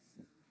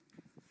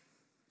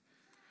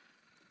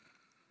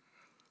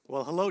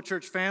Well, hello,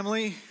 church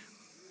family.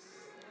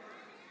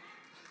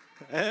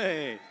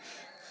 Hey.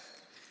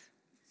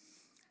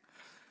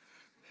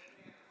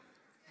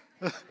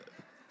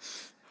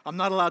 I'm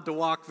not allowed to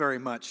walk very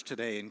much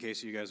today, in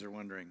case you guys are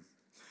wondering.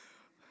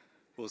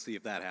 We'll see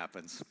if that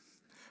happens.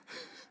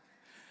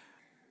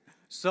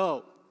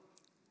 So,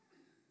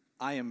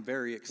 I am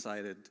very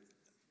excited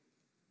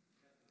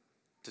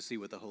to see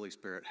what the Holy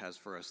Spirit has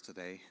for us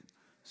today.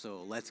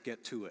 So, let's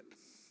get to it.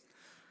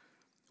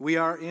 We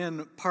are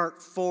in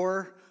part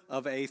 4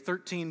 of a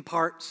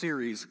 13-part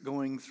series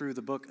going through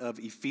the book of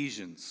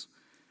Ephesians.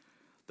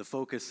 The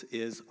focus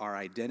is our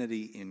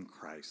identity in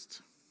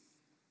Christ.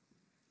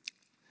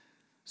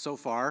 So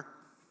far,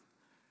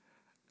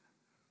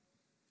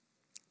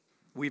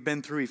 we've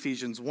been through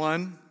Ephesians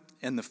 1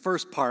 and the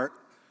first part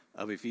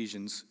of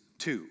Ephesians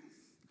 2.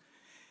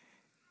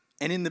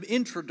 And in the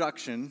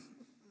introduction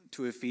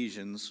to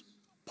Ephesians,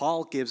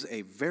 Paul gives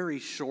a very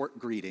short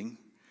greeting,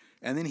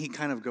 and then he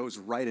kind of goes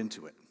right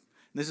into it.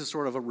 This is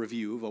sort of a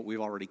review of what we've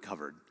already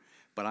covered,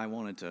 but I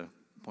wanted to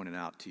point it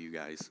out to you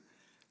guys.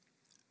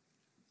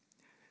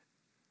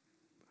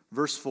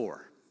 Verse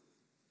 4.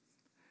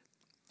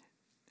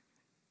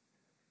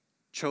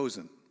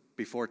 Chosen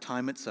before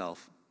time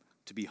itself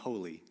to be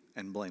holy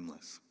and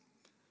blameless.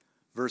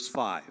 Verse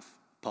 5,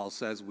 Paul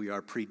says we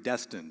are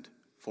predestined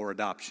for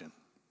adoption.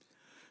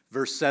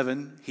 Verse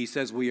 7, he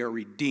says we are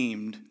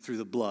redeemed through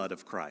the blood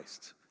of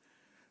Christ.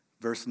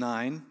 Verse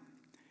 9,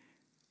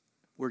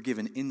 we're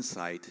given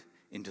insight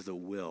into the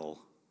will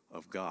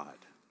of God.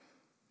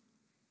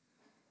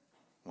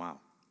 Wow.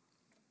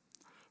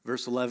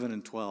 Verse 11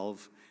 and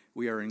 12,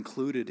 we are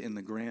included in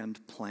the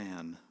grand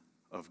plan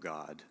of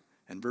God.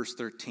 And verse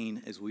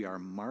 13 is we are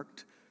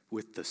marked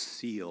with the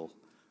seal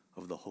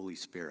of the Holy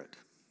Spirit.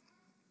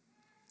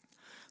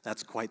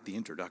 That's quite the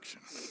introduction.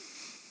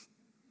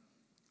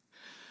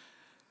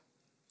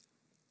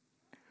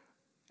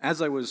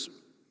 As I was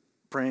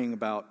praying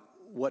about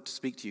what to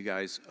speak to you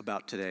guys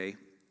about today,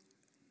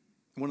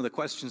 one of the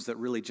questions that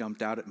really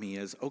jumped out at me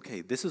is,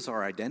 okay, this is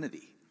our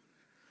identity.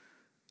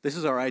 This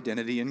is our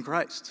identity in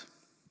Christ.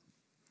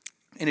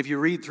 And if you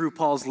read through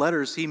Paul's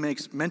letters, he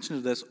makes mention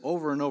of this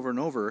over and over and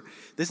over.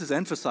 This is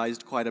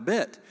emphasized quite a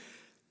bit.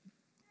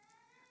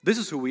 This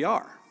is who we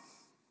are.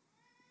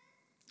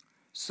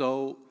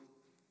 So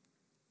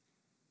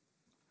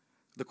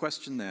the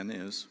question then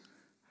is,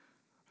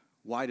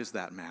 why does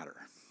that matter?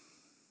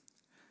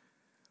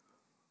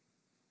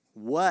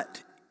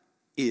 What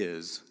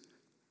is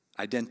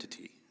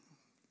identity?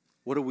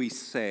 What do we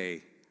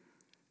say?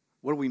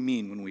 What do we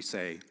mean when we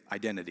say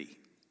identity?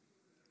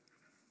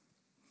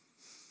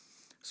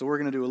 So we're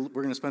going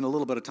to spend a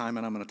little bit of time,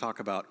 and I'm going to talk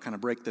about, kind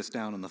of break this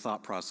down in the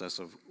thought process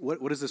of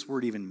what does this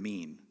word even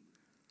mean?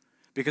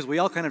 Because we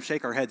all kind of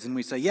shake our heads and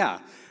we say, yeah,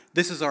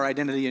 this is our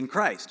identity in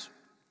Christ.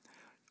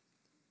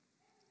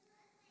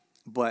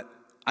 But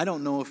I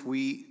don't know if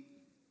we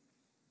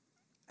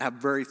have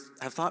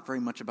thought very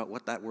much about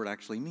what that word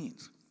actually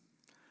means.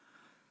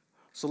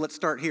 So let's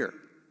start here.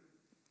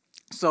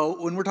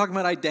 So when we're talking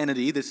about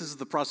identity, this is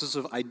the process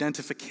of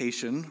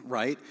identification,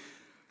 right?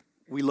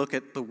 We look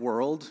at the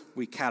world,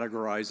 we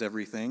categorize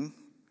everything,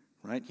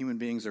 right? Human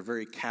beings are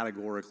very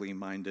categorically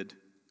minded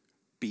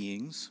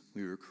beings.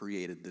 We were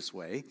created this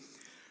way.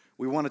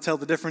 We want to tell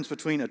the difference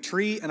between a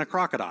tree and a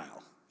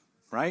crocodile,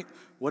 right?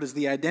 What is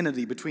the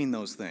identity between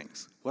those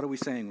things? What are we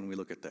saying when we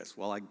look at this?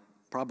 Well,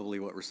 probably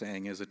what we're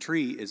saying is a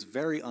tree is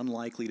very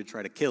unlikely to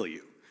try to kill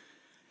you,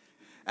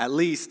 at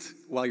least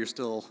while you're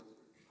still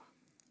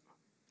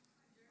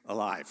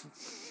alive.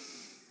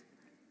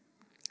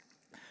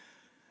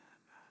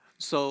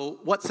 So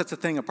what sets a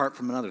thing apart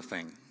from another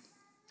thing?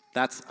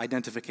 That's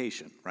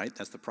identification, right?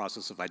 That's the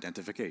process of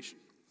identification.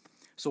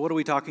 So what are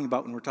we talking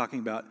about when we're talking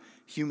about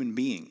human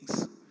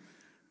beings?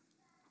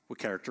 What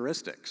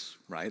characteristics,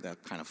 right?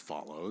 That kind of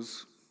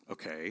follows.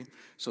 Okay.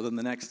 So then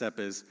the next step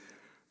is,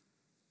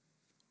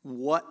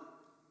 what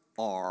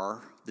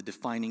are the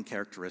defining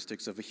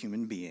characteristics of a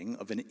human being,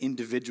 of an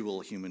individual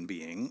human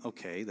being?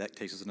 Okay, that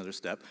takes us another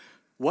step.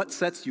 What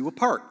sets you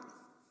apart?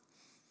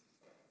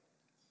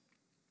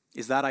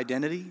 Is that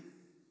identity?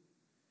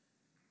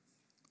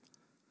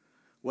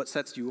 What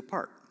sets you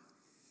apart?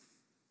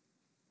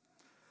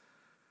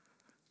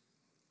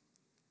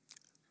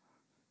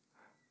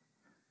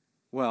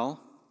 Well,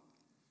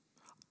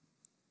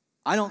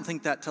 I don't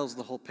think that tells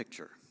the whole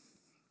picture.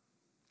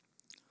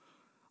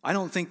 I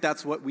don't think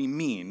that's what we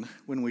mean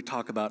when we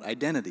talk about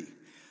identity.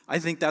 I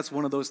think that's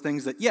one of those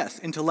things that, yes,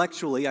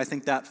 intellectually, I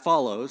think that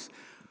follows.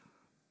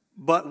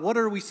 But what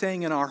are we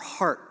saying in our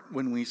heart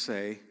when we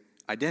say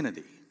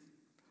identity?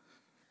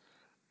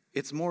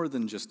 It's more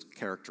than just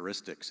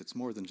characteristics. It's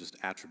more than just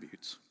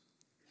attributes.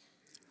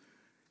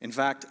 In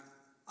fact,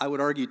 I would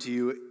argue to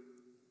you,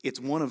 it's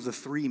one of the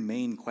 3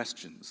 main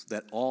questions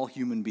that all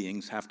human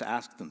beings have to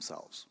ask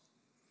themselves.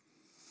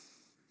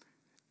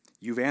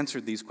 You've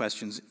answered these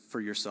questions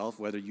for yourself,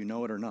 whether you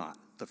know it or not.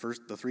 The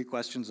 3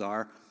 questions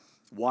are,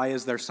 why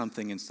is there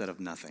something instead of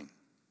nothing?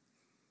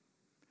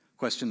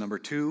 Question number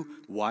 2,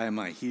 why am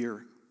I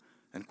here?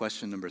 And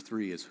question number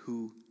 3 is,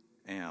 who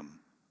am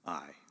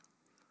I.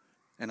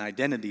 And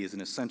identity is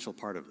an essential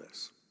part of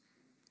this.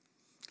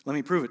 Let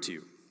me prove it to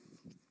you.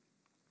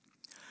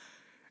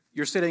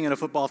 You're sitting in a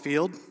football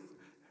field.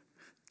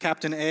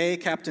 Captain A,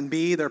 Captain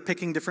B, they're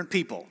picking different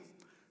people,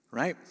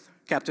 right?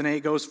 Captain A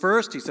goes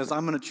first. He says,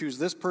 I'm going to choose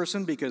this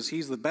person because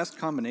he's the best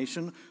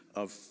combination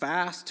of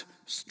fast,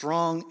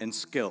 strong, and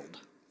skilled.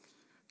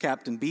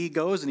 Captain B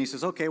goes and he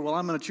says, okay, well,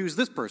 I'm going to choose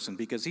this person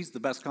because he's the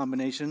best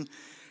combination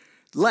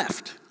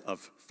left of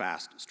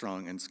fast,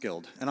 strong, and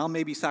skilled. And I'll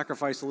maybe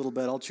sacrifice a little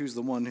bit. I'll choose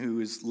the one who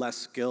is less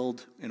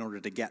skilled in order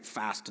to get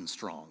fast and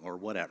strong, or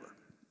whatever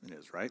it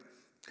is, right?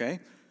 Okay?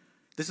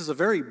 This is a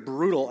very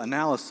brutal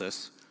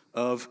analysis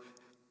of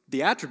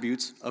the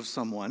attributes of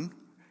someone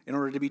in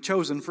order to be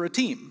chosen for a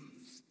team.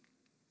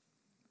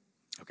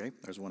 Okay,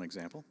 there's one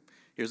example.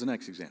 Here's the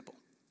next example.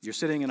 You're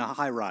sitting in a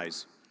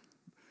high-rise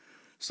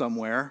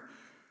somewhere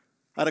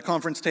at a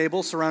conference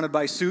table surrounded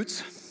by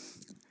suits.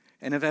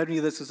 And if any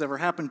of this has ever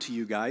happened to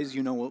you guys,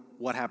 you know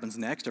what happens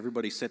next.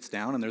 Everybody sits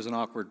down and there's an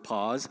awkward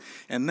pause.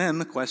 And then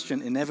the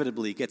question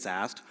inevitably gets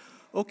asked,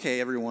 okay,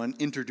 everyone,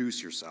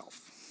 introduce yourself.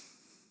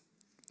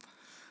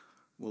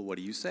 Well, what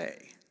do you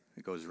say?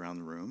 It goes around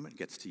the room. It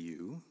gets to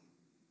you.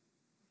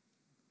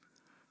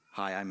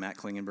 Hi, I'm Matt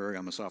Klingenberg.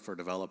 I'm a software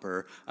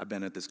developer. I've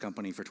been at this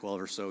company for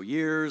 12 or so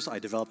years. I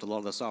developed a lot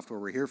of the software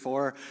we're here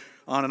for.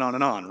 On and on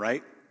and on,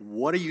 right?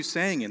 What are you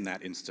saying in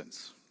that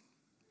instance?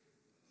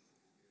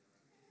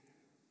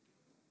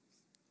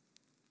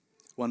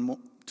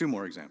 Two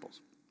more examples.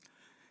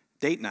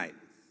 Date night.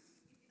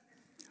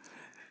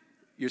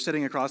 You're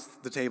sitting across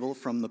the table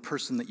from the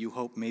person that you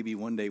hope maybe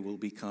one day will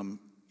become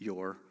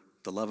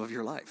the love of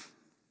your life.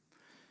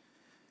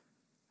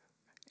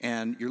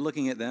 And you're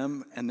looking at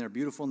them, and they're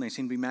beautiful, and they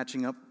seem to be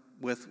matching up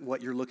with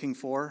what you're looking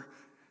for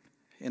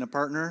in a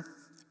partner.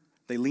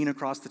 They lean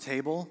across the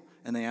table,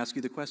 and they ask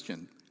you the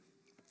question,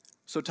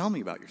 so tell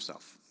me about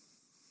yourself.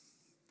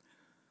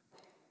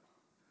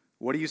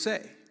 What do you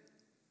say?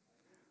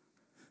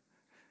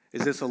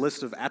 Is this a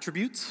list of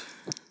attributes?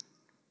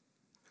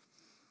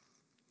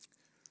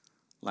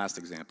 Last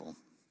example.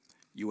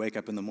 You wake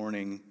up in the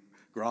morning,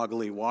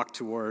 groggily walk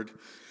toward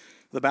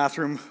the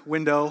bathroom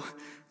window,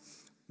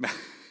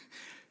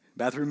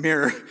 bathroom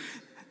mirror,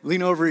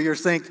 lean over your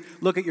sink,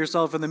 look at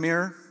yourself in the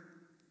mirror.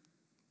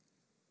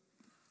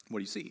 What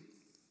do you see?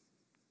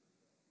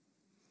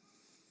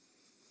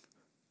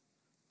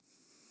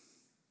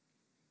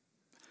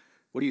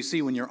 What do you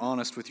see when you're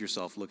honest with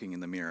yourself looking in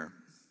the mirror?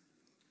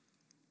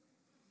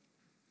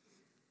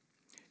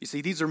 You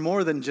see, these are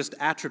more than just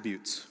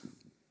attributes,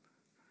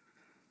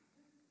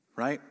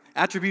 right?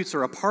 Attributes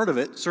are a part of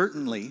it,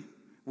 certainly.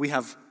 We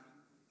have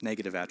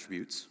negative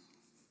attributes.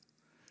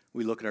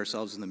 We look at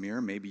ourselves in the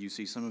mirror, maybe you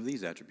see some of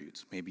these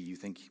attributes. Maybe you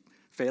think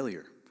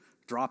failure,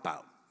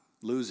 dropout,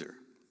 loser.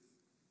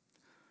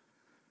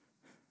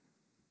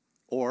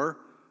 Or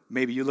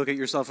maybe you look at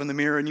yourself in the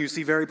mirror and you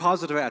see very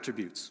positive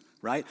attributes,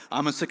 right?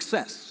 I'm a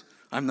success.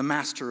 I'm the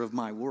master of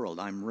my world.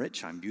 I'm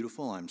rich, I'm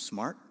beautiful, I'm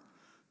smart,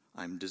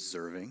 I'm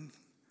deserving.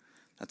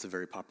 That's a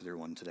very popular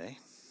one today.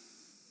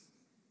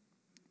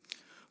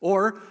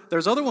 Or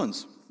there's other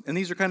ones, and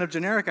these are kind of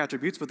generic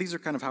attributes, but these are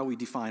kind of how we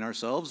define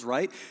ourselves,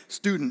 right?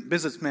 Student,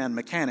 businessman,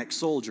 mechanic,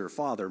 soldier,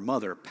 father,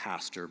 mother,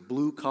 pastor,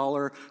 blue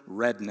collar,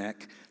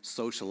 redneck,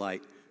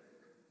 socialite,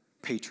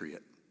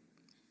 patriot.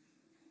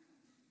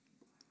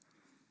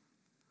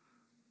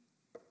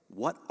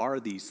 What are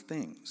these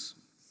things?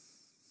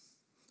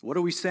 What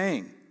are we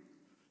saying?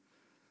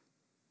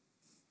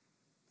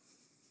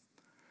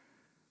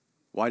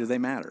 Why do they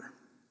matter?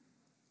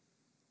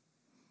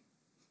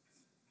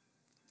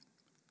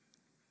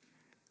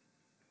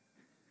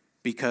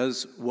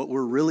 Because what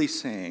we're really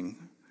saying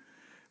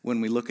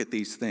when we look at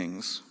these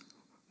things,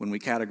 when we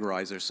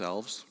categorize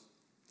ourselves,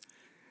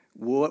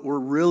 what we're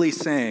really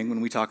saying when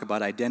we talk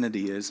about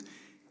identity is,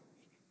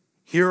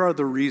 here are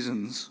the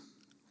reasons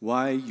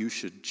why you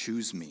should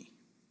choose me.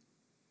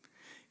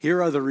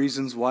 Here are the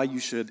reasons why you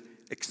should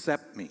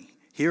accept me.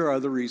 Here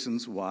are the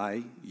reasons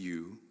why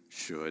you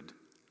should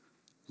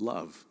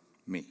love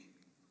me.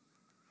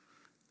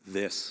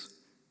 This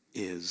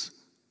is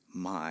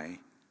my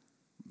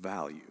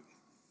value.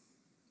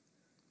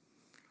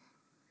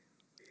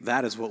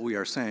 That is what we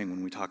are saying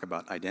when we talk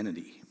about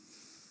identity.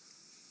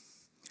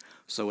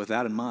 So with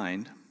that in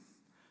mind,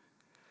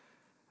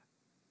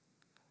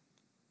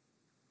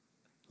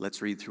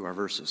 let's read through our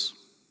verses.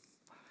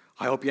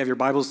 I hope you have your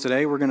Bibles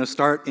today. We're going to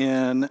start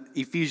in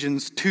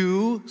Ephesians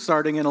 2,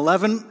 starting in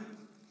 11,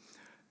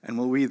 and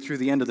we'll read through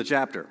the end of the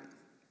chapter.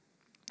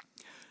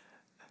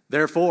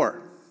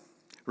 Therefore,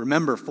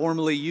 remember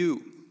formerly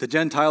you, the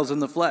Gentiles in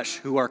the flesh,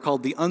 who are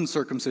called the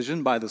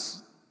uncircumcision by the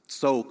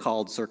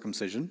so-called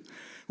circumcision,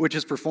 which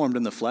is performed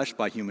in the flesh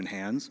by human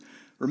hands.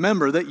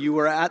 Remember that you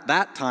were at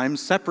that time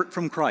separate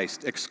from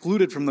Christ,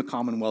 excluded from the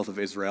commonwealth of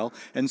Israel,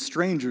 and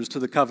strangers to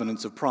the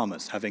covenants of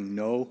promise, having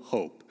no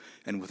hope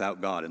and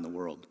without God in the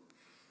world.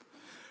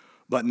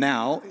 But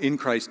now, in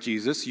Christ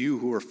Jesus, you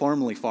who were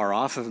formerly far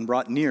off have been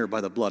brought near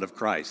by the blood of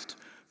Christ,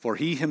 for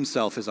he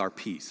himself is our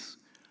peace,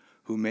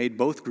 who made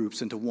both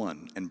groups into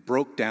one and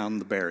broke down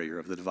the barrier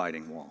of the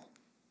dividing wall,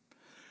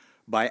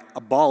 by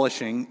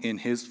abolishing in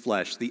his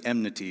flesh the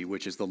enmity,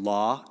 which is the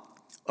law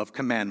of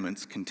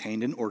commandments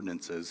contained in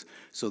ordinances,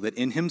 so that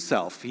in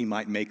himself he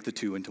might make the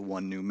two into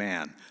one new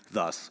man,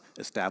 thus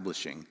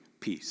establishing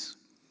peace,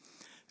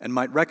 and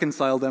might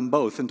reconcile them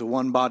both into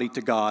one body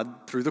to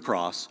God through the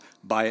cross,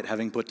 by it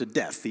having put to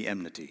death the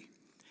enmity.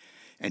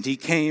 And he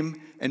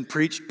came and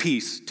preached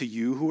peace to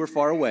you who are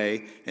far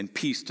away, and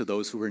peace to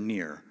those who are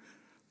near.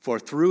 For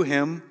through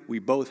him we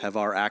both have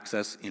our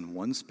access in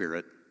one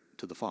Spirit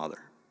to the Father.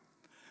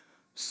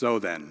 So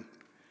then,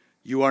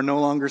 you are no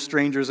longer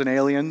strangers and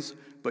aliens,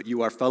 but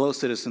you are fellow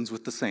citizens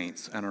with the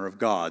saints and are of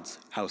God's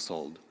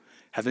household,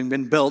 having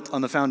been built on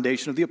the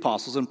foundation of the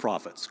apostles and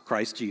prophets,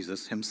 Christ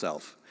Jesus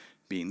himself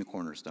being the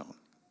cornerstone,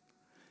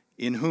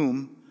 in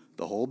whom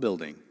the whole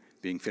building,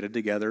 being fitted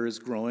together, is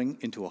growing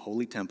into a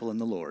holy temple in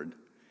the Lord,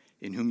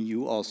 in whom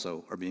you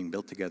also are being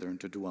built together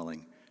into a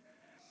dwelling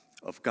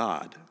of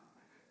God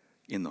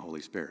in the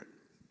Holy Spirit.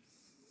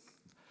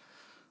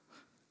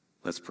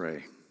 Let's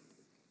pray.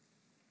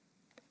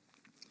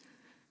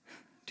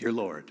 Dear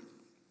Lord,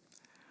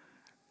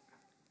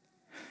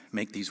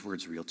 make these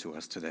words real to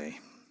us today.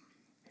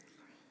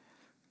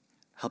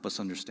 Help us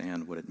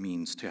understand what it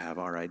means to have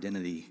our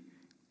identity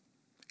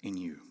in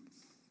you.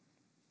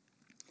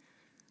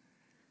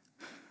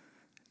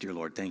 Dear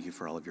Lord, thank you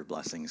for all of your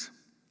blessings.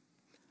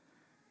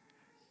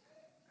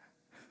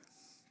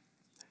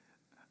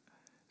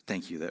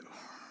 Thank you that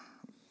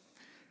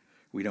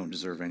we don't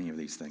deserve any of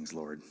these things,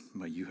 Lord,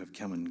 but you have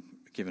come and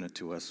given it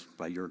to us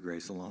by your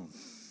grace alone.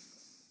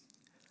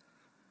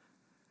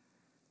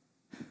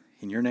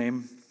 In your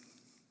name,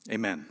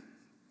 amen.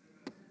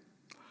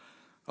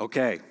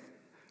 Okay,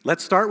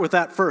 let's start with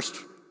that first.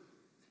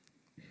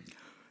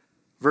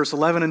 Verse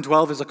 11 and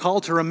 12 is a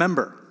call to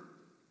remember.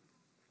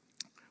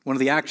 One of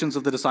the actions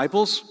of the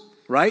disciples,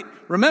 right?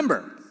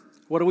 Remember.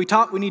 What are we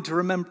taught we need to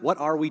remember? What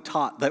are we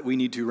taught that we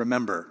need to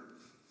remember?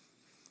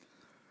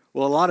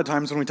 Well, a lot of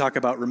times when we talk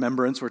about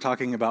remembrance, we're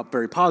talking about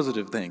very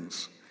positive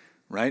things,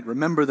 right?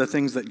 Remember the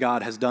things that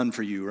God has done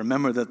for you.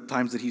 Remember the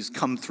times that he's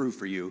come through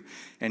for you.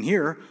 And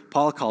here,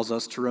 Paul calls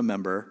us to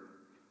remember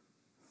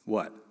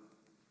what?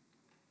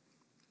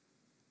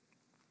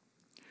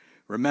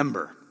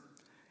 Remember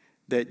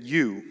that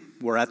you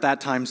were at that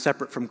time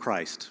separate from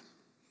Christ,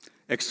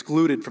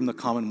 excluded from the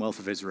commonwealth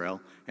of Israel,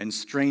 and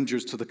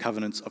strangers to the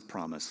covenants of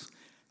promise,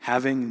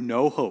 having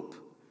no hope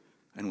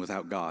and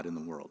without God in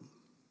the world.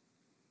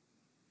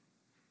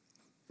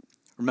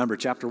 Remember,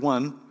 chapter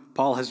 1,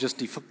 Paul has just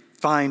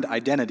defined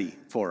identity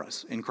for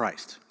us in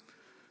Christ.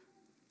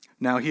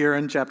 Now here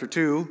in chapter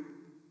 2,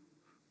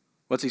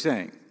 what's he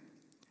saying?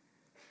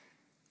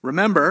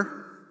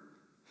 Remember,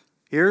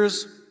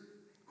 here's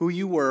who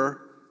you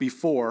were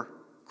before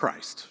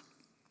Christ.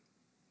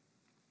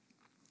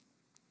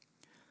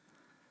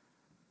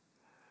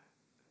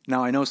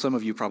 Now, I know some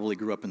of you probably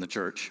grew up in the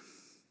church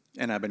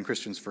and have been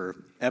Christians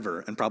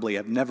forever and probably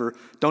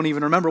don't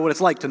even remember what it's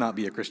like to not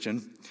be a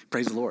Christian.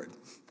 Praise the Lord.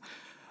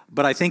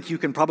 But I think you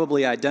can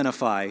probably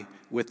identify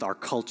with our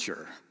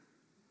culture.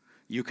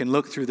 You can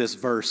look through this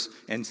verse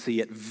and see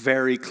it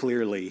very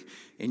clearly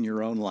in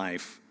your own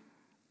life,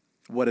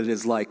 what it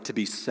is like to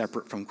be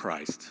separate from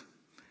Christ,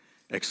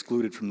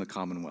 excluded from the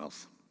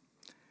commonwealth.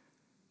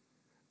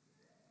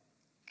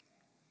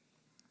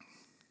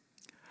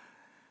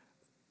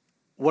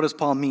 What does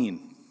Paul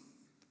mean?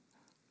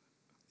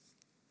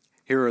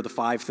 Here are the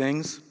 5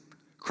 things: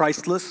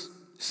 Christless,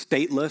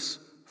 stateless,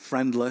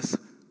 friendless,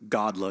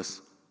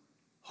 godless,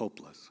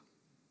 hopeless.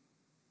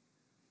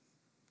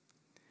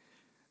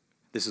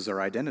 This is our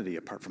identity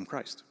apart from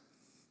Christ.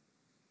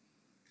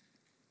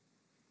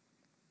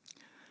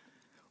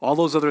 All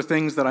those other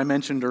things that I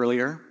mentioned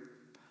earlier,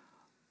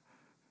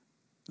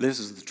 this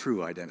is the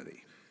true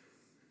identity.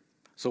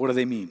 So what do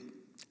they mean?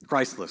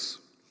 Christless.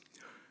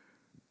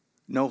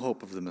 No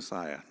hope of the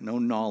Messiah. No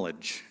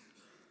knowledge.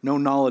 No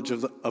knowledge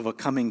of a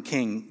coming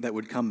king that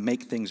would come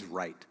make things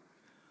right.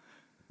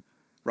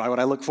 Why would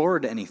I look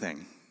forward to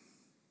anything?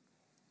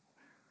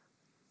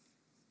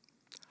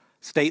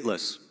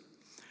 Stateless.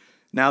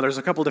 Now, there's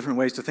a couple different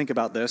ways to think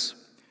about this.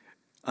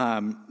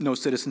 No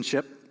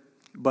citizenship,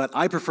 but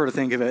I prefer to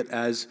think of it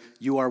as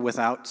you are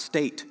without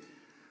state,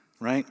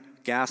 right?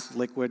 Gas,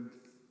 liquid,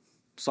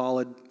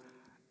 solid,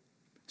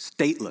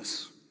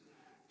 stateless.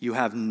 You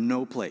have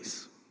no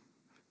place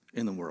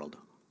in the world,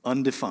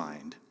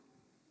 undefined,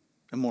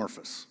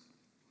 amorphous.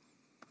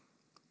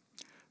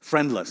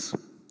 Friendless.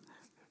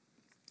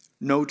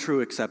 No true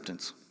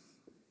acceptance.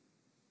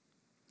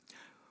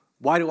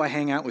 Why do I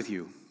hang out with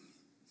you?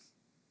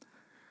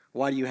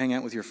 Why do you hang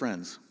out with your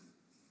friends?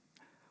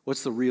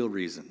 What's the real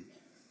reason?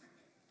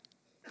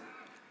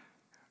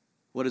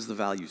 What is the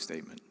value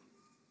statement?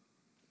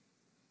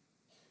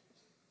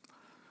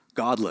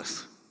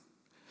 Godless.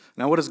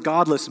 Now, what does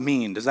godless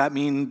mean? Does that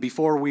mean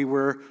before we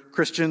were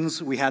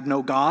Christians, we had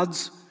no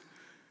gods?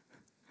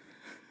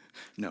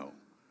 No.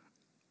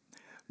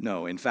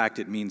 No, in fact,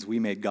 it means we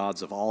made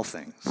gods of all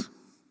things.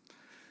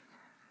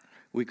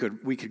 We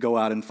could go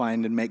out and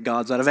find and make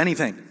gods out of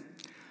anything.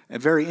 A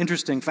very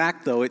interesting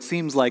fact, though, it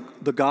seems like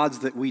the gods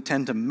that we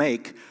tend to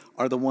make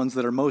are the ones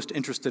that are most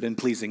interested in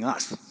pleasing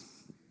us.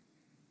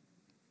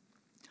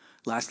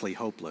 Lastly,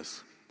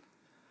 hopeless.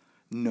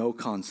 No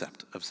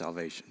concept of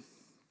salvation.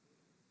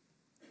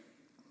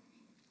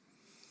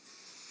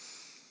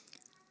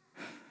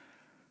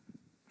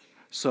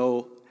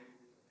 So,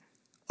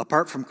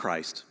 apart from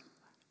Christ,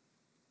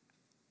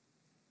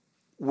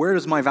 where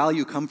does my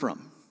value come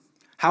from?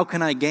 How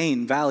can I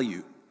gain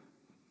value?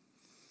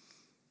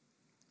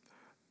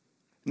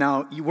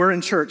 Now, we're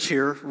in church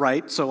here,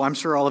 right? So I'm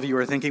sure all of you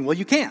are thinking, well,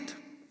 you can't.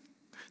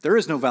 There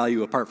is no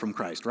value apart from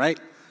Christ, right?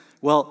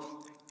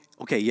 Well,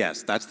 okay,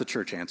 yes, that's the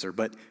church answer,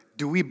 but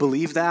do we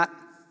believe that?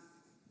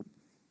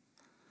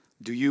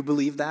 Do you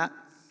believe that?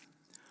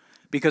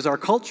 Because our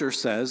culture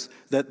says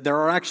that there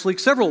are actually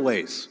several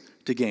ways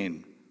to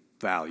gain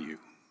value,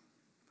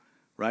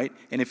 right?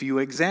 And if you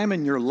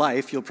examine your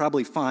life, you'll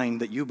probably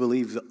find that you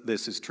believe that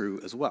this is true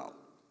as well.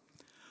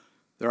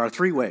 There are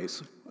 3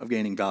 ways of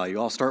gaining value.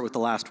 I'll start with the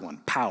last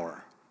one,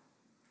 power.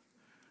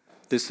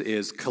 This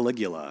is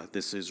Caligula,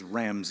 this is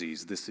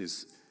Ramses, this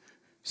is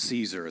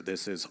Caesar,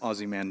 this is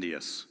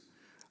Ozymandias.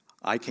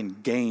 I can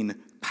gain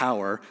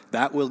power.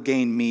 That will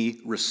gain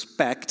me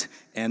respect,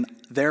 and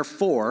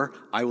therefore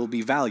I will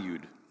be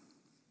valued.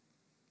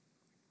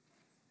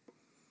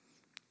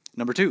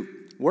 Number 2,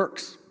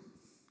 works.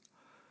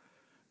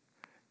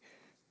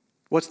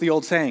 What's the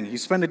old saying? You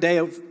spend a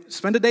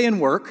day in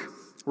work,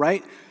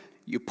 right?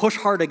 You push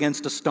hard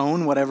against a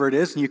stone, whatever it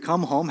is, and you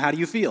come home. How do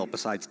you feel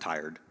besides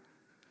tired?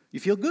 You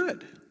feel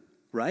good,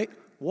 right?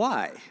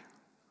 Why?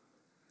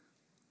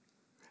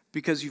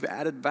 Because you've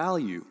added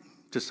value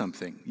to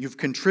something. You've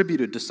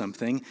contributed to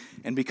something,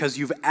 and because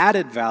you've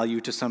added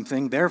value to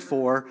something,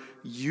 therefore,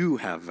 you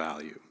have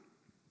value.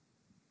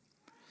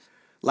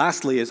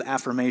 Lastly is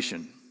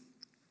affirmation.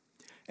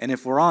 And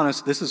if we're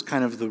honest, this is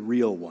kind of the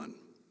real one.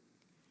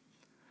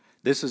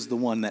 This is the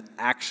one that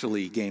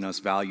actually gains us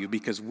value,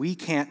 because we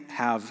can't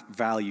have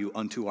value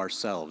unto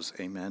ourselves.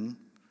 Amen?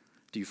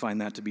 Do you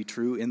find that to be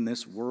true in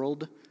this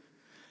world?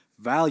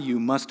 Value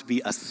must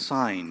be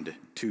assigned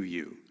to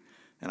you.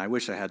 And I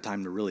wish I had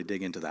time to really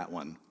dig into that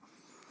one.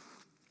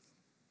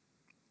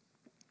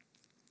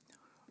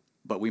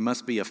 But we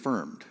must be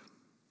affirmed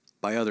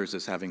by others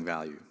as having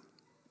value.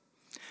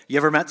 You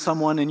ever met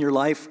someone in your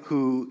life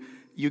who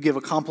you give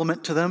a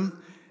compliment to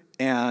them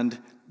and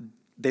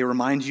they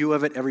remind you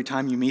of it every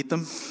time you meet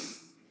them?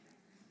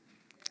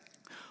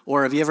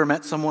 Or have you ever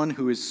met someone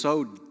who is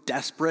so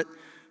desperate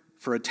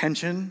for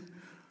attention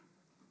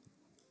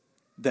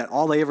that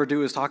all they ever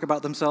do is talk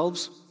about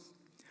themselves?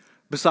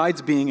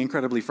 Besides being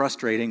incredibly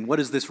frustrating, what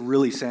is this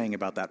really saying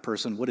about that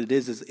person? What it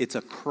is it's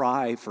a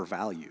cry for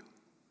value,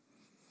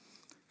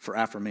 for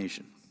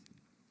affirmation.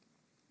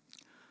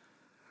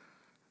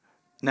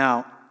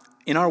 Now,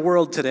 in our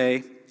world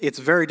today, it's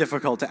very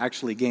difficult to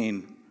actually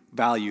gain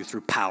value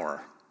through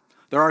power.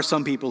 There are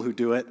some people who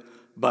do it,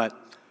 but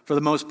for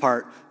the most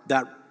part,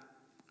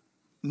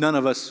 none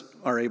of us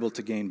are able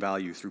to gain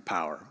value through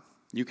power.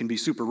 You can be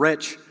super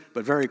rich,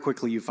 but very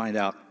quickly you find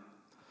out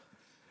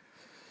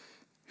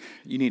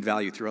you need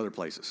value through other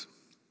places.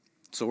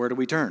 So where do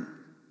we turn?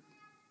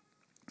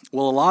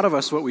 Well, a lot of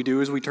us, what we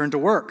do is we turn to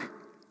work.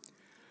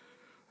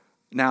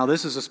 Now,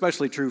 this is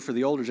especially true for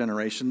the older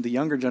generation. The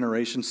younger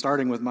generation,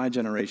 starting with my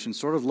generation,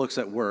 sort of looks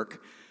at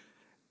work,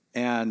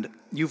 and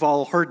you've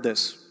all heard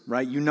this,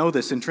 right? You know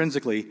this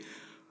intrinsically.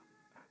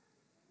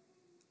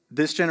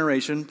 This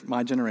generation,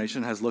 my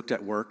generation, has looked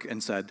at work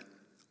and said,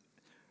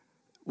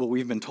 well,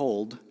 we've been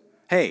told,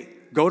 hey,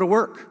 go to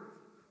work.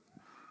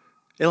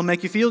 It'll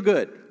make you feel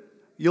good.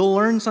 You'll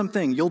learn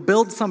something. You'll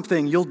build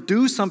something. You'll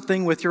do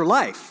something with your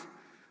life.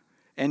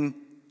 And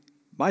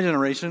my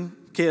generation,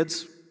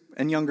 kids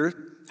and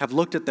younger, have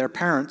looked at their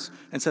parents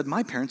and said,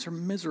 my parents are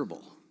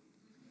miserable.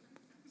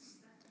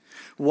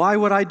 Why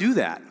would I do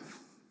that?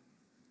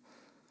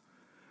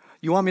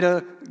 You want me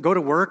to go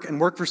to work and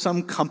work for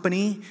some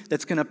company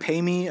that's going to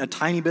pay me a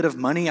tiny bit of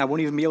money? I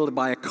won't even be able to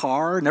buy a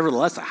car,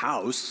 nevertheless a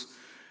house,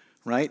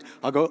 right?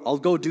 I'll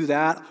go do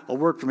that. I'll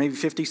work for maybe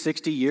 50,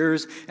 60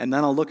 years, and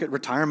then I'll look at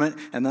retirement,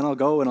 and then I'll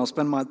go and I'll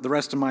spend the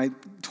rest of my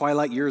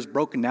twilight years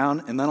broken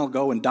down, and then I'll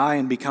go and die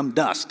and become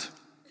dust.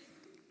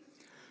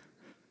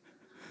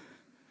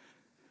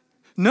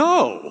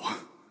 No.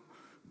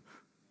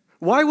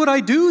 Why would I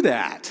do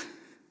that?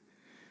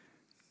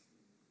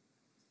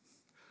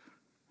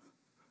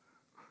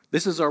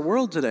 This is our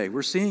world today.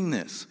 We're seeing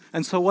this.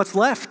 And so what's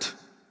left?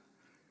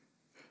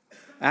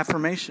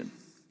 Affirmation.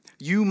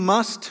 You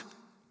must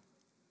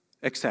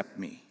accept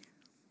me.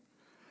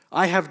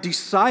 I have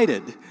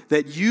decided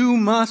that you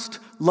must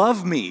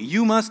love me.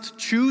 You must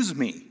choose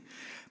me.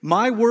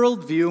 My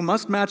worldview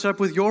must match up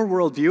with your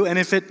worldview, and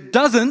if it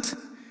doesn't,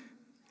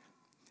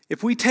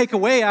 if we take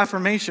away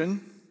affirmation,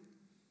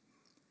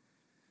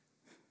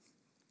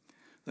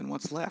 then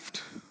what's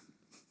left?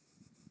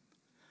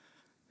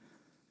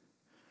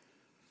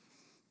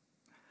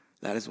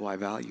 That is why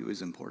value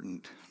is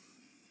important.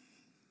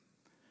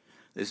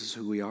 This is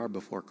who we are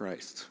before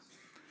Christ.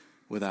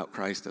 without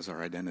Christ as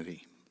our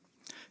identity.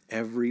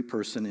 Every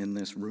person in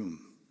this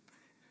room.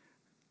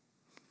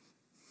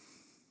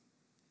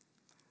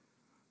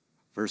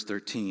 Verse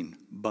 13,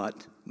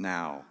 but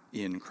now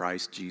in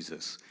Christ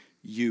Jesus,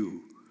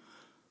 you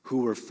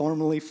who were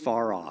formerly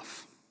far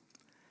off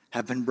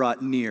have been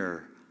brought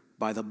near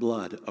by the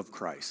blood of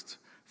Christ.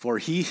 For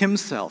he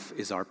himself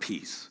is our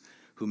peace,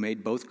 who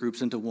made both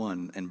groups into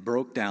one and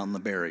broke down the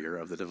barrier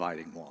of the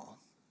dividing wall.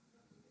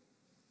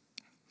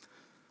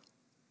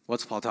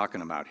 What's Paul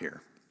talking about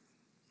here?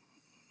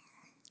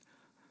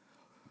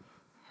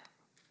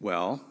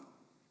 Well,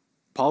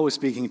 Paul was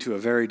speaking to a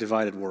very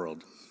divided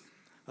world,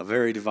 a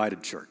very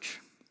divided church.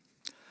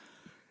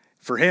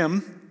 For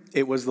him,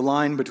 it was the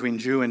line between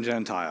Jew and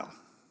Gentile.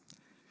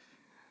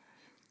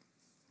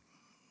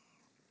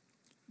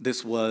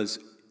 This was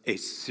a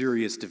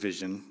serious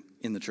division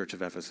in the church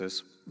of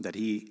Ephesus that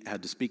he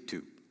had to speak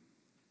to.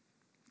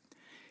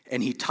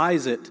 And he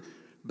ties it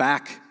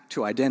back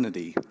to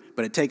identity,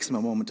 but it takes him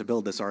a moment to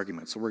build this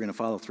argument, so we're going to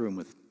follow through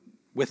him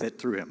with it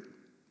through him.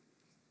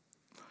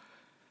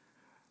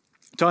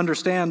 To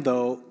understand,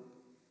 though,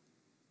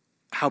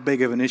 how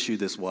big of an issue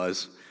this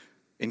was,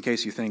 in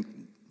case you think,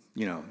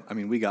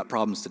 we got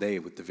problems today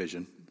with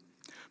division.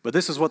 But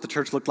this is what the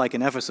church looked like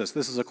in Ephesus.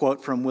 This is a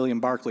quote from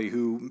William Barclay,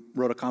 who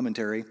wrote a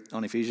commentary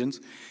on Ephesians.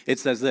 It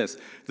says this: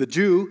 "The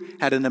Jew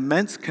had an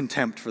immense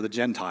contempt for the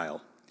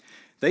Gentile.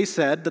 They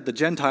said that the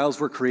Gentiles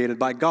were created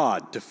by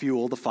God to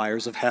fuel the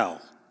fires of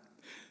hell,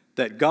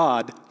 that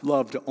God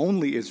loved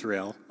only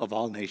Israel of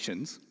all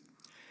nations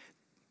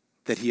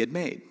that he had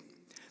made,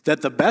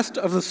 that the best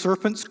of the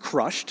serpents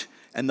crushed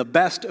and the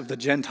best of the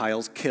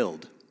Gentiles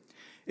killed.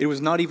 It was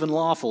not even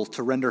lawful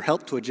to render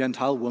help to a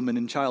Gentile woman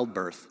in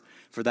childbirth,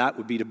 for that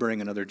would be to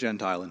bring another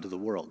Gentile into the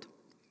world.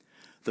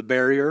 The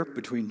barrier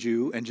between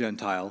Jew and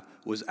Gentile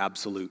was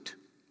absolute.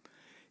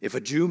 If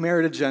a Jew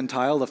married a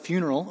Gentile, the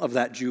funeral of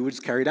that Jew was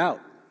carried out.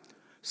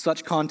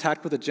 Such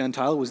contact with a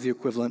Gentile was the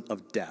equivalent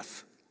of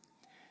death.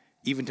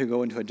 Even to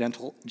go into a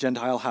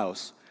Gentile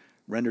house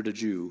rendered a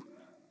Jew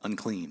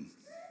unclean."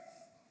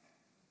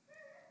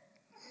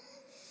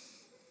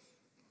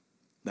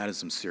 That is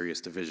some serious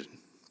division.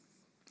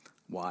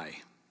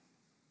 Why?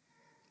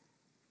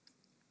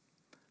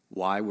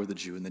 Why were the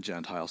Jew and the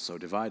Gentile so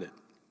divided?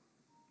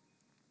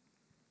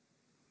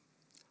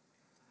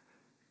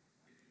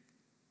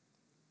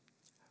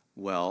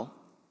 Well,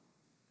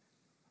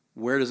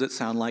 where does it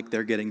sound like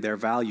they're getting their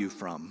value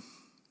from?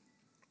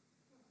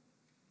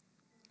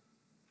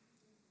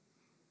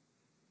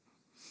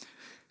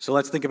 So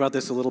let's think about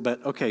this a little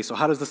bit. Okay, so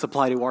how does this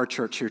apply to our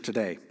church here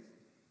today?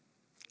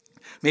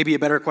 Maybe a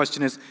better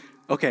question is,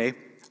 okay,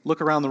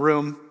 look around the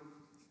room.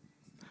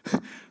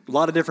 A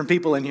lot of different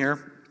people in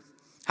here.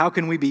 How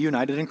can we be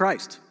united in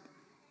Christ?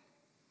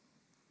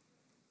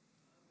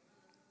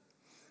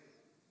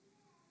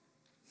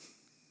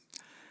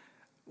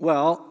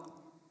 Well,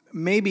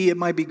 maybe it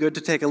might be good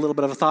to take a little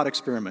bit of a thought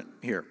experiment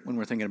here when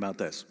we're thinking about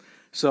this.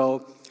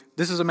 So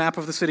this is a map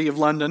of the city of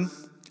London.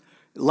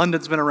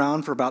 London's been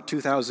around for about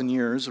 2,000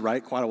 years,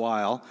 right? Quite a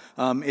while.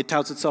 It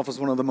touts itself as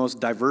one of the most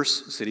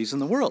diverse cities in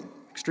the world.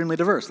 Extremely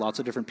diverse, lots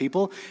of different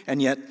people,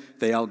 and yet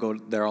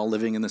they're all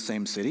living in the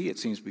same city. It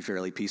seems to be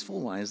fairly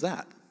peaceful. Why is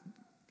that?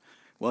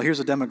 Well,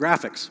 here's a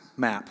demographics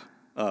map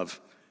of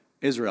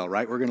Israel,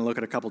 right? We're going to look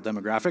at a couple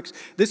demographics.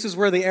 This is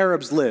where the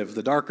Arabs live.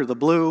 The darker the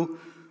blue,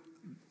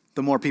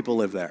 the more people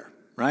live there,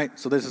 right?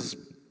 So this is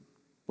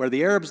where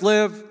the Arabs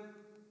live.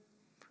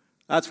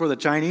 That's where the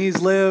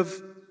Chinese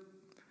live.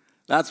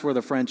 That's where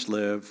the French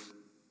live.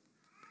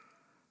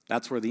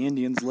 That's where the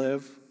Indians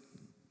live.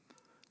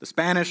 The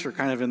Spanish are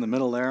kind of in the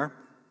middle there.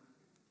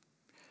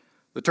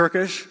 The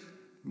Turkish,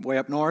 way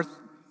up north.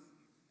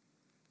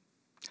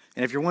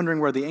 And if you're wondering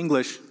where the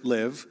English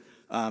live,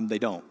 they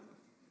don't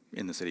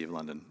in the city of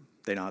London.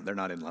 They're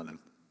not in London.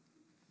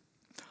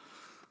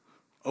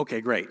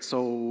 Okay, great.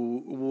 So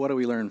what do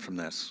we learn from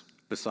this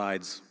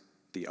besides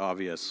the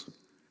obvious?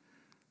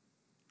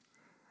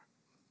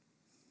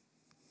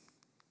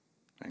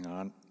 Hang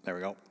on, there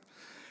we go.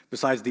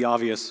 Besides the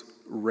obvious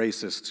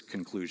racist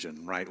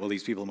conclusion, right? Well,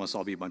 these people must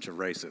all be a bunch of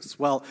racists.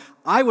 Well,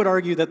 I would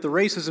argue that the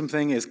racism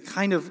thing is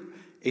kind of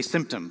a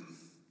symptom,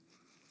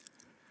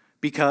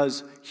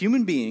 because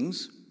human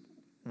beings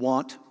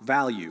want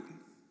value.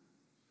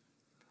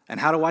 And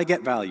how do I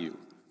get value?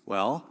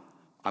 Well,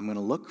 I'm going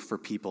to look for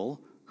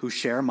people who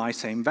share my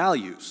same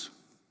values.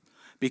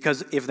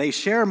 Because if they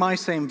share my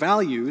same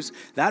values,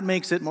 that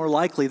makes it more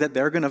likely that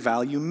they're going to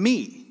value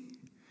me.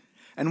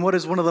 And what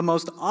is one of the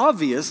most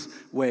obvious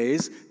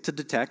ways to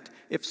detect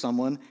if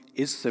someone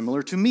is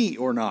similar to me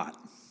or not?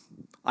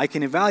 I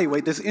can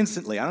evaluate this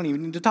instantly. I don't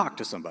even need to talk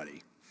to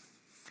somebody.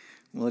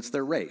 Well, it's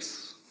their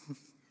race.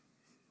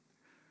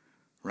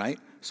 Right?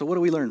 So what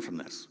do we learn from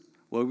this?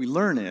 What we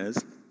learn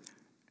is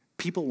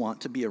people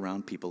want to be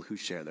around people who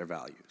share their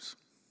values.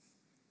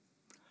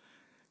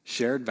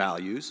 Shared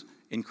values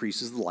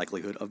increases the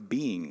likelihood of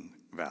being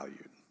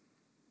valued.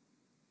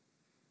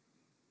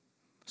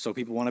 So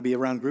people want to be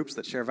around groups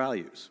that share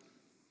values.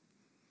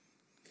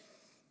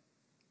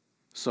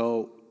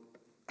 So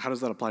how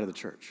does that apply to the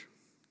church?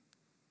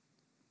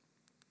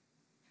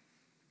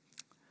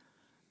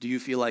 Do you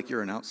feel like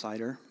you're an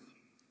outsider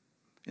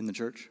in the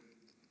church?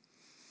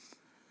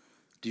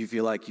 Do you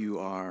feel like you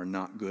are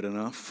not good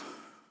enough?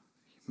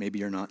 Maybe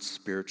you're not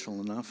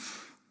spiritual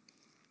enough.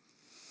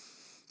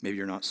 Maybe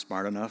you're not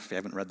smart enough. You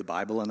haven't read the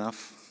Bible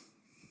enough.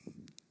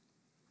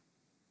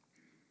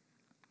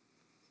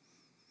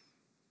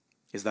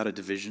 Is that a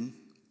division?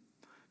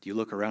 Do you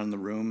look around the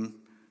room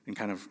and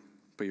kind of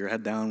put your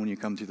head down when you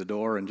come through the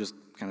door and just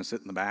kind of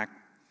sit in the back?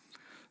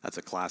 That's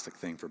a classic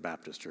thing for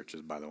Baptist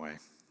churches, by the way.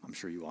 I'm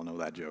sure you all know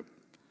that joke.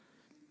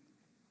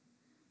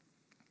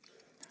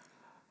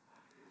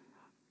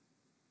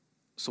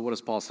 So what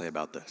does Paul say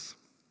about this?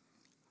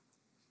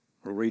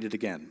 We'll read it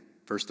again.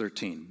 Verse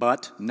 13.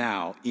 But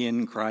now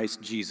in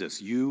Christ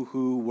Jesus, you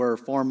who were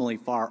formerly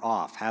far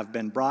off have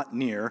been brought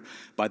near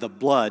by the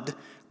blood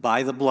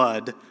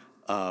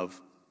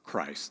of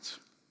Christ.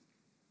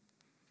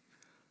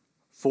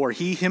 For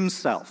he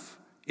himself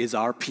is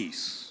our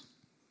peace,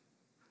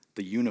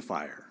 the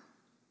unifier,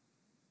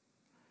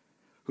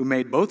 who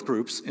made both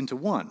groups into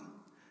one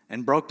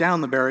and broke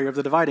down the barrier of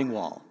the dividing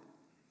wall.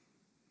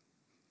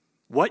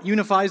 What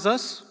unifies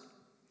us?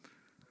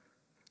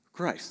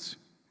 Christ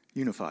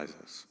unifies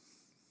us.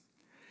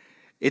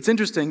 It's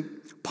interesting,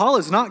 Paul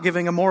is not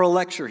giving a moral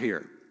lecture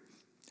here.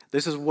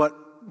 This is what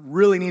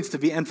really needs to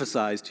be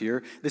emphasized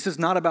here. This is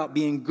not about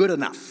being good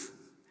enough.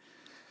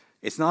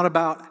 It's not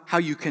about how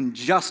you can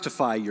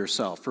justify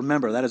yourself.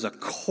 Remember, that is a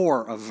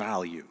core of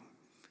value,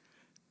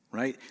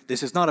 right?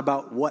 This is not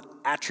about what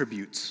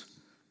attributes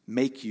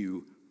make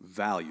you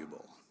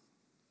valuable.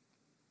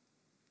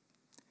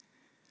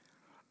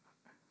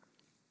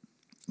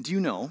 Do you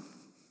know,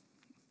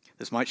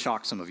 this might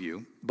shock some of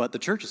you, but the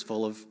church is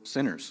full of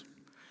sinners.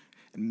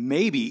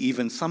 Maybe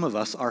even some of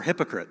us are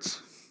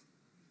hypocrites.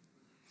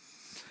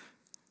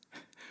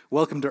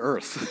 Welcome to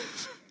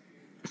earth,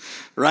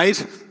 right?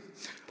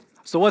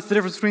 So what's the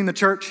difference between the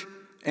church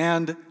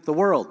and the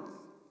world?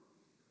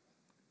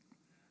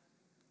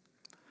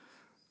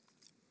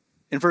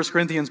 In 1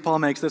 Corinthians, Paul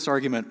makes this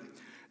argument.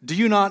 Do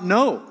you not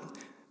know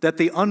that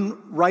the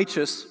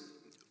unrighteous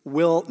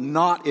will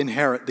not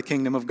inherit the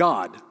kingdom of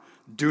God?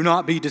 Do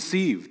not be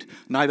deceived.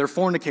 Neither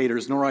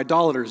fornicators, nor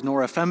idolaters,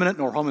 nor effeminate,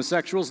 nor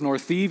homosexuals, nor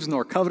thieves,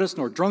 nor covetous,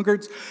 nor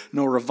drunkards,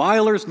 nor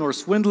revilers, nor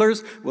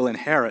swindlers will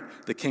inherit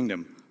the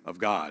kingdom of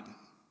God.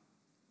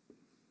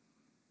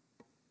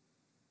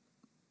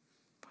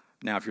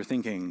 Now, if you're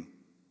thinking,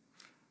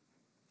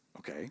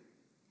 okay,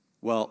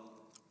 well,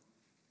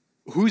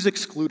 who's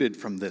excluded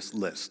from this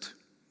list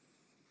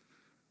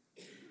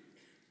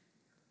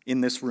in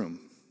this room?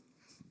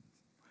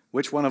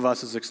 Which one of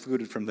us is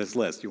excluded from this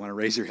list? You want to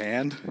raise your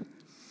hand?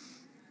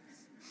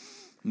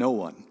 No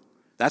one.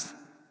 That's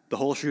the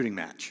whole shooting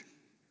match.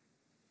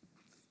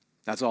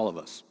 That's all of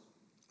us.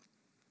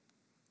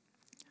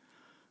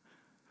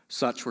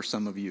 Such were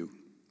some of you,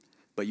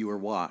 but you were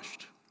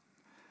washed,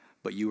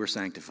 but you were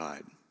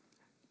sanctified,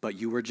 but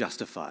you were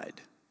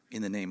justified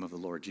in the name of the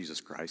Lord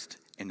Jesus Christ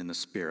and in the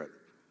Spirit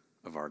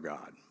of our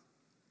God.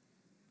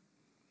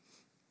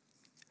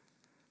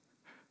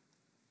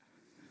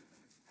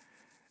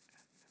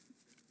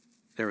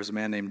 There was a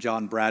man named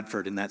John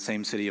Bradford in that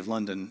same city of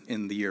London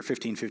in the year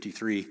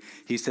 1553.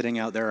 He's sitting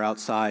out there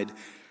outside,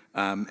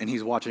 and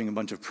he's watching a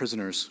bunch of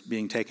prisoners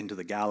being taken to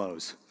the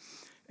gallows.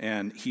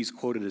 And he's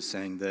quoted as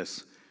saying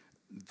this,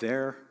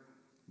 "There,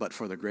 but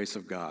for the grace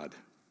of God,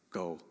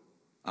 go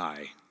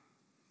I."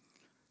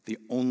 The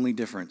only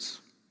difference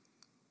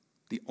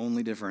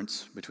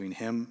between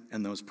him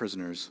and those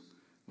prisoners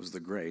was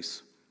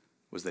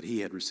that he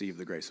had received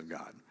the grace of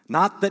God.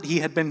 Not that he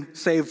had been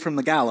saved from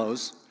the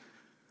gallows,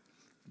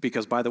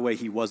 because, by the way,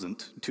 he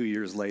wasn't. 2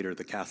 years later,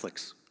 the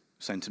Catholics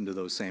sent him to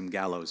those same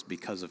gallows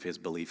because of his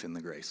belief in the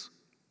grace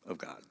of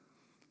God.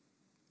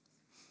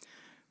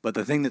 But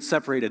the thing that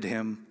separated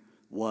him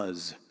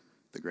was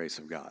the grace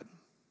of God.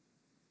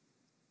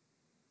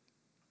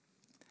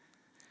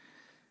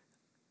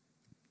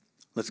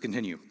 Let's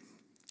continue.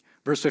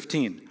 Verse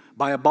 15.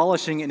 By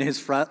abolishing in his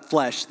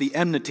flesh the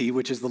enmity,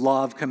 which is the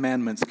law of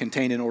commandments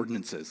contained in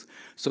ordinances,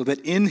 so that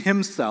in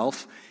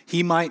himself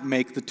he might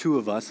make the two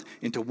of us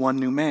into one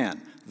new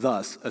man,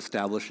 thus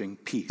establishing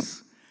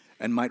peace,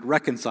 and might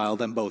reconcile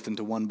them both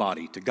into one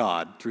body to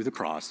God through the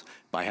cross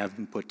by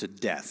having put to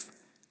death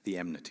the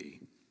enmity.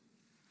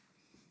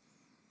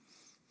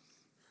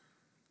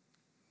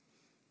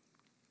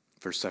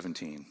 Verse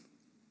 17.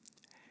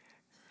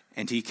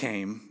 And he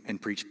came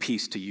and preached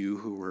peace to you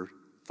who were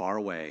far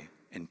away,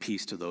 and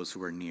peace to those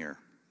who are near.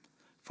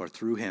 For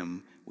through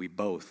him we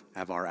both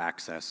have our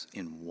access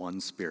in one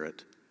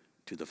Spirit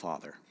to the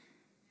Father.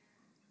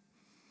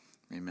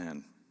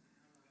 Amen.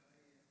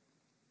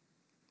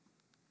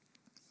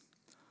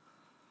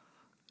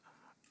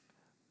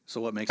 So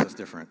what makes us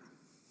different?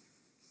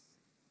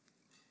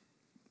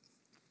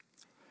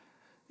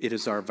 It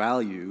is our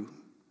value,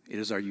 it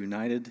is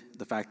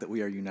the fact that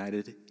we are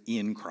united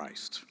in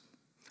Christ.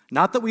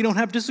 Not that we don't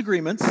have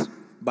disagreements,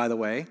 by the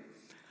way.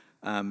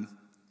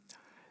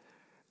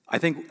 I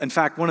think, in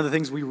fact, one of the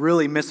things we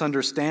really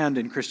misunderstand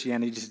in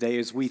Christianity today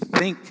is we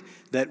think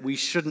that we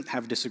shouldn't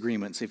have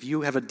disagreements. If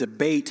you have a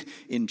debate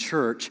in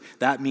church,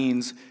 that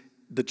means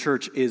the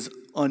church is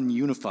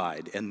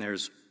ununified and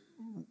there's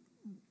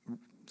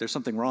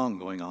something wrong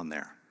going on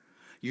there.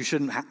 You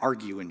shouldn't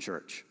argue in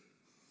church.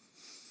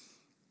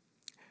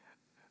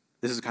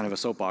 This is kind of a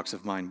soapbox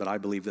of mine, but I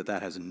believe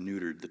that has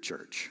neutered the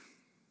church.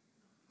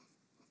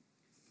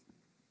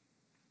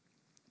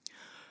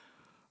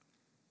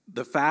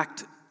 The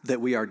fact that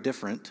we are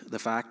different, the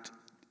fact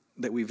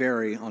that we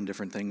vary on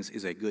different things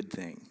is a good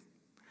thing.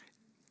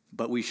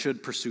 But we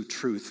should pursue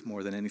truth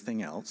more than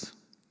anything else,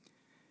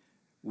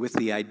 with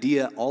the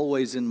idea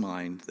always in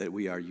mind that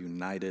we are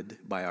united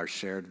by our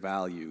shared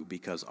value,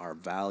 because our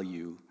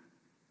value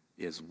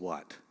is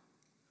what?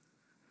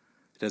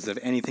 Does it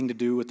have anything to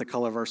do with the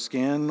color of our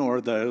skin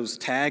or those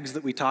tags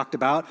that we talked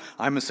about?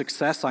 I'm a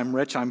success, I'm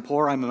rich, I'm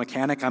poor, I'm a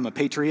mechanic, I'm a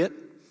patriot.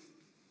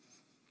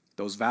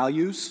 Those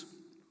values.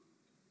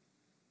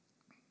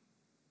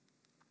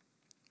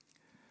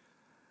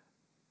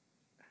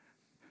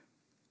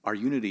 Our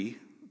unity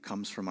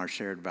comes from our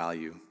shared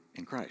value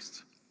in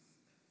Christ.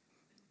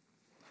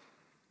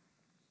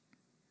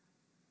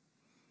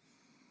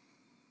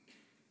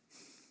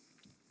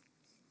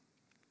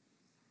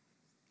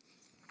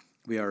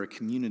 We are a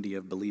community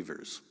of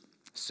believers,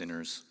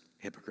 sinners,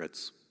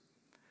 hypocrites,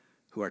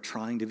 who are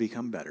trying to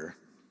become better.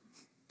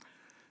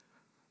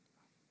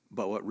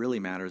 But what really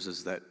matters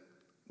is that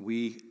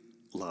we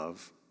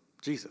love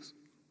Jesus.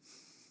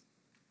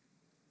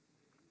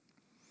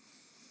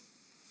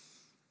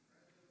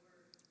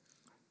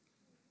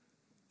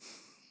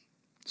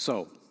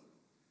 So,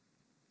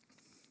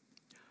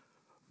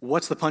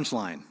 what's the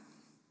punchline?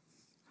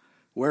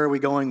 Where are we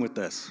going with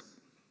this?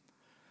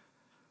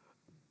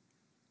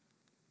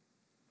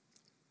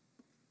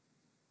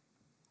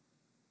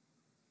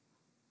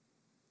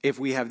 If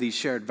we have these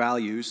shared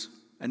values,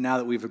 and now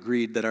that we've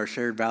agreed that our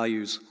shared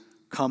values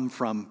come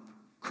from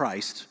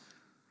Christ,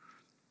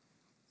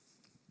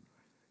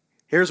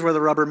 here's where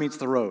the rubber meets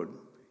the road.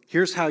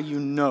 Here's how you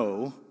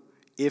know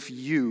if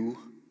you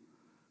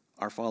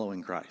are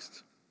following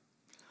Christ.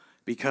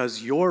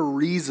 Because your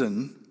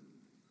reason,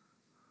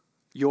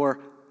 your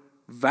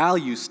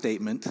value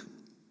statement,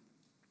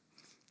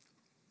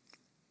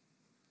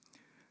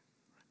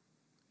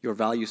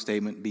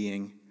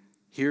 being,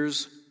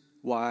 here's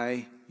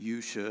why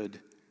you should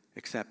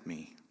accept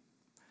me.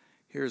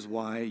 Here's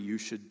why you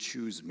should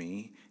choose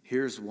me.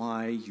 Here's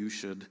why you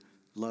should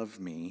love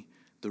me.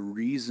 The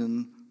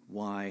reason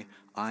why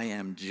I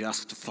am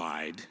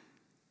justified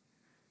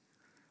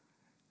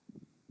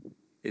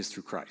is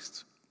through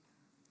Christ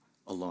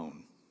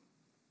alone.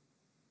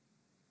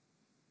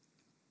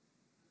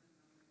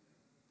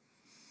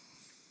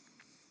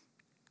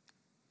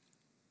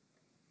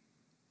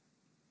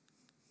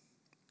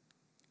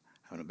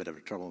 Having a bit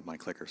of trouble with my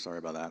clicker, sorry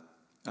about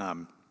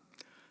that.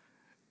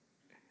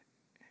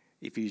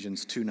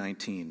 Ephesians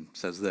 2:19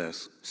 says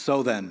this,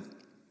 so then,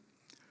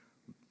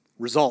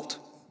 result,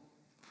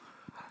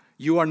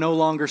 you are no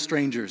longer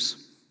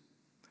strangers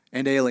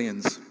and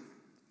aliens.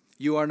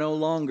 You are no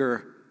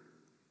longer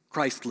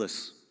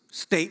Christless,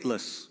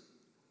 stateless,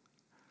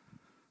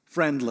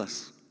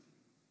 friendless,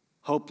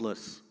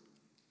 hopeless,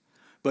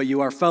 but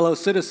you are fellow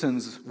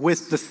citizens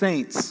with the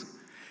saints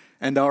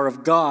and are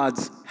of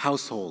God's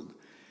household,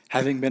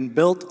 having been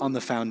built on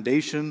the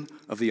foundation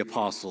of the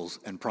apostles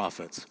and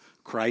prophets,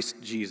 Christ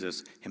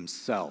Jesus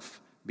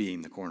himself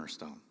being the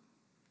cornerstone,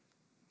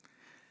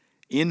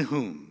 in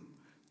whom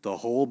the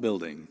whole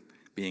building,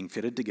 being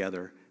fitted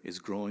together, is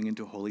growing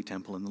into a holy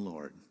temple in the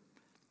Lord,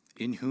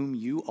 in whom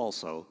you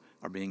also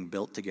are being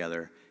built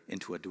together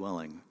into a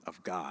dwelling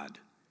of God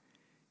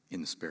in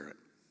the Spirit.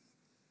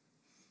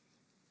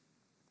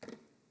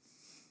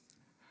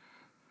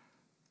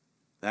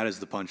 That is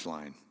the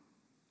punchline,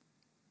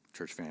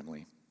 church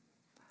family.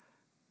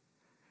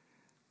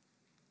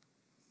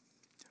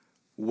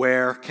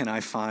 Where can I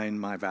find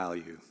my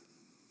value?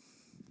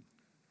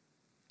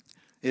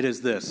 It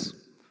is this.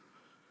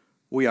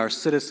 We are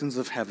citizens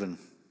of heaven,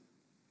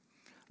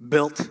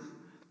 built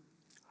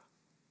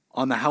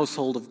on the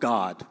household of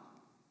God,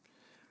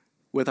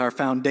 with our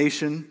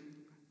foundation,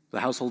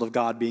 the household of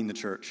God being the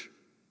church.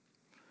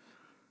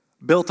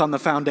 Built on the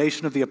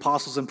foundation of the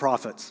apostles and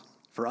prophets.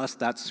 For us,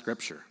 that's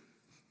Scripture.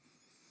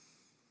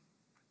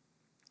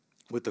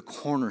 With the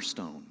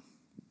cornerstone,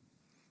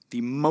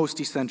 the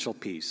most essential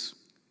piece,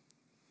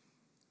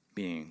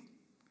 being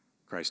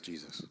Christ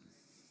Jesus.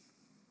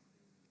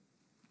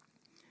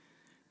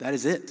 That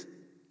is it.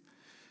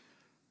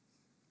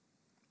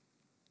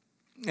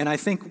 And I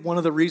think one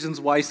of the reasons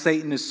why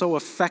Satan is so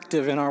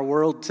effective in our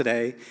world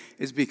today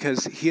is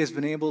because he has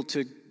been able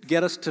to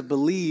get us to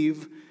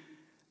believe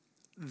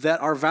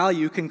that our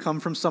value can come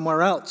from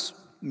somewhere else.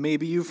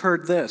 Maybe you've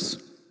heard this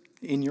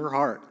in your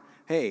heart.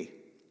 Hey,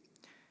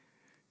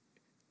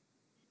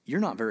 you're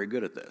not very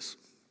good at this.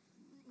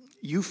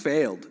 You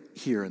failed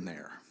here and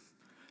there.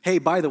 Hey,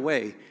 by the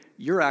way,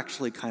 you're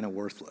actually kind of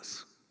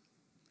worthless.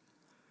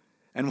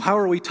 And how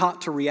are we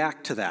taught to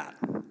react to that?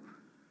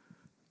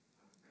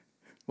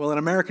 Well, in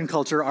American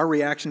culture, our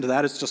reaction to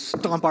that is just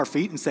stomp our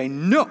feet and say,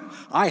 no,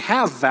 I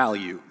have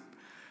value.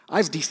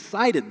 I've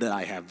decided that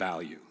I have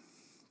value.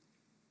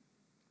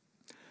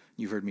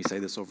 You've heard me say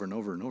this over and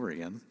over and over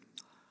again.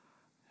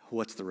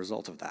 What's the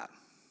result of that?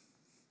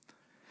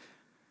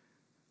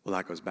 Well,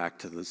 that goes back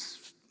to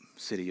this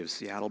city of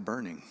Seattle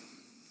burning.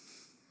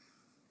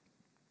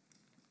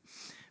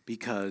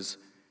 Because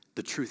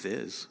the truth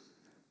is,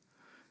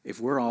 if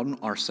we're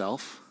on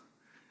ourselves,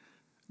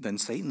 then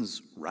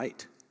Satan's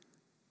right.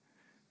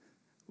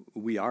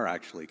 We are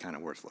actually kind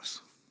of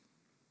worthless.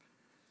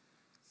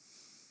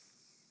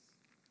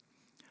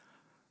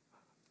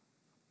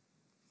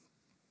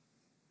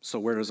 So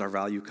where does our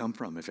value come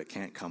from if it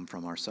can't come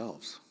from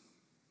ourselves?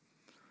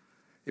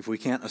 If we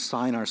can't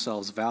assign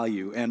ourselves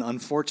value, and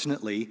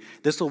unfortunately,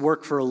 this will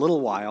work for a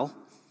little while,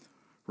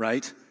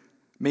 right?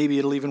 Maybe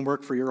it'll even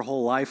work for your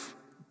whole life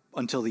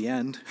until the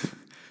end.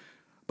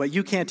 But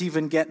you can't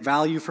even get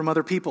value from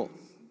other people.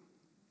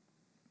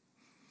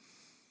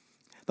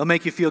 They'll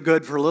make you feel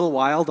good for a little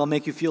while. They'll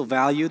make you feel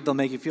valued. They'll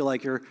make you feel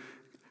like you're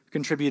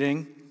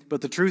contributing.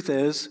 But the truth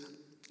is,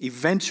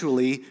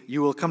 eventually,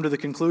 you will come to the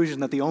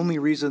conclusion that the only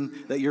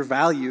reason that you're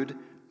valued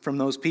from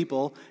those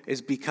people is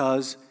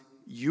because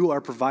you are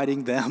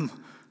providing them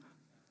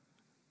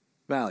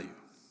value.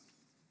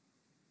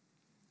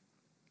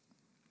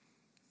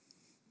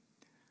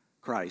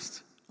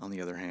 Christ, on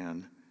the other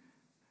hand,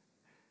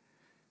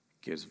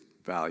 gives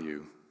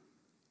value.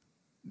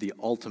 The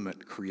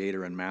ultimate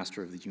creator and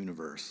master of the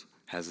universe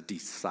has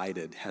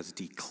decided, has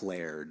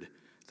declared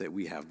that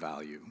we have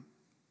value.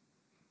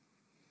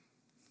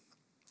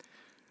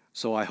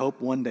 So I hope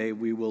one day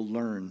we will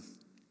learn,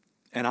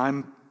 and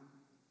I'm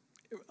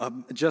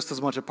just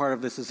as much a part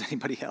of this as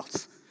anybody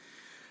else,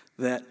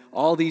 that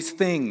all these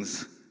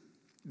things,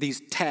 these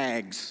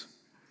tags,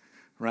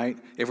 right?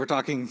 If we're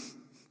talking,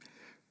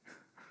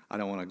 I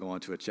don't want to go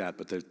on to a chat,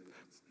 but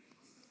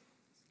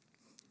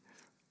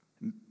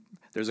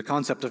there's a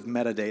concept of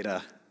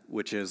metadata,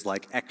 which is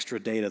like extra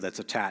data that's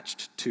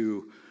attached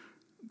to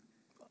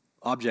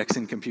objects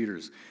in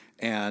computers.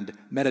 And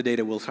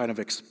metadata will kind of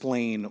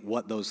explain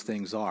what those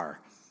things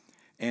are.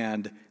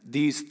 And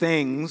these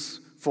things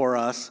for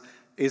us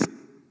is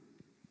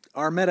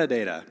our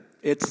metadata.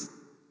 It's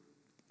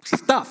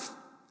stuff.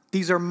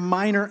 These are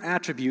minor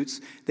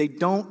attributes. They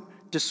don't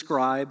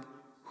describe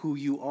who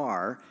you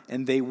are,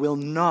 and they will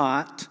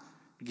not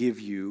give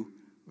you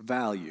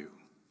value.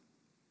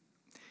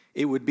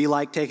 It would be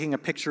like taking a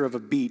picture of a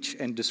beach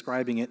and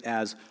describing it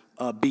as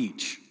a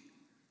beach.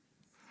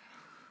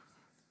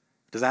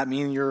 Does that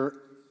mean you're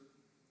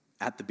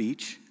at the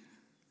beach?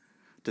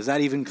 Does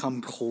that even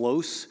come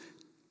close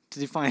to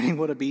defining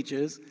what a beach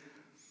is?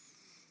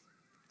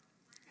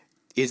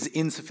 Is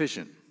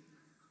insufficient.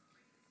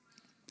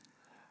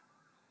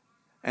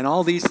 And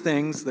all these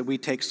things that we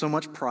take so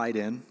much pride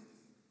in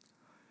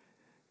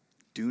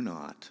do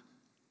not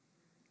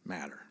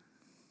matter.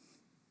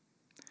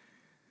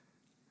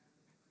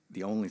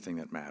 The only thing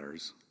that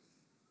matters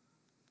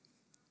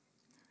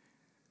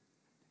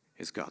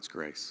is God's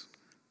grace.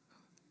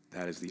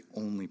 That is the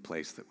only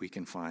place that we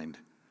can find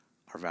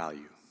our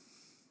value.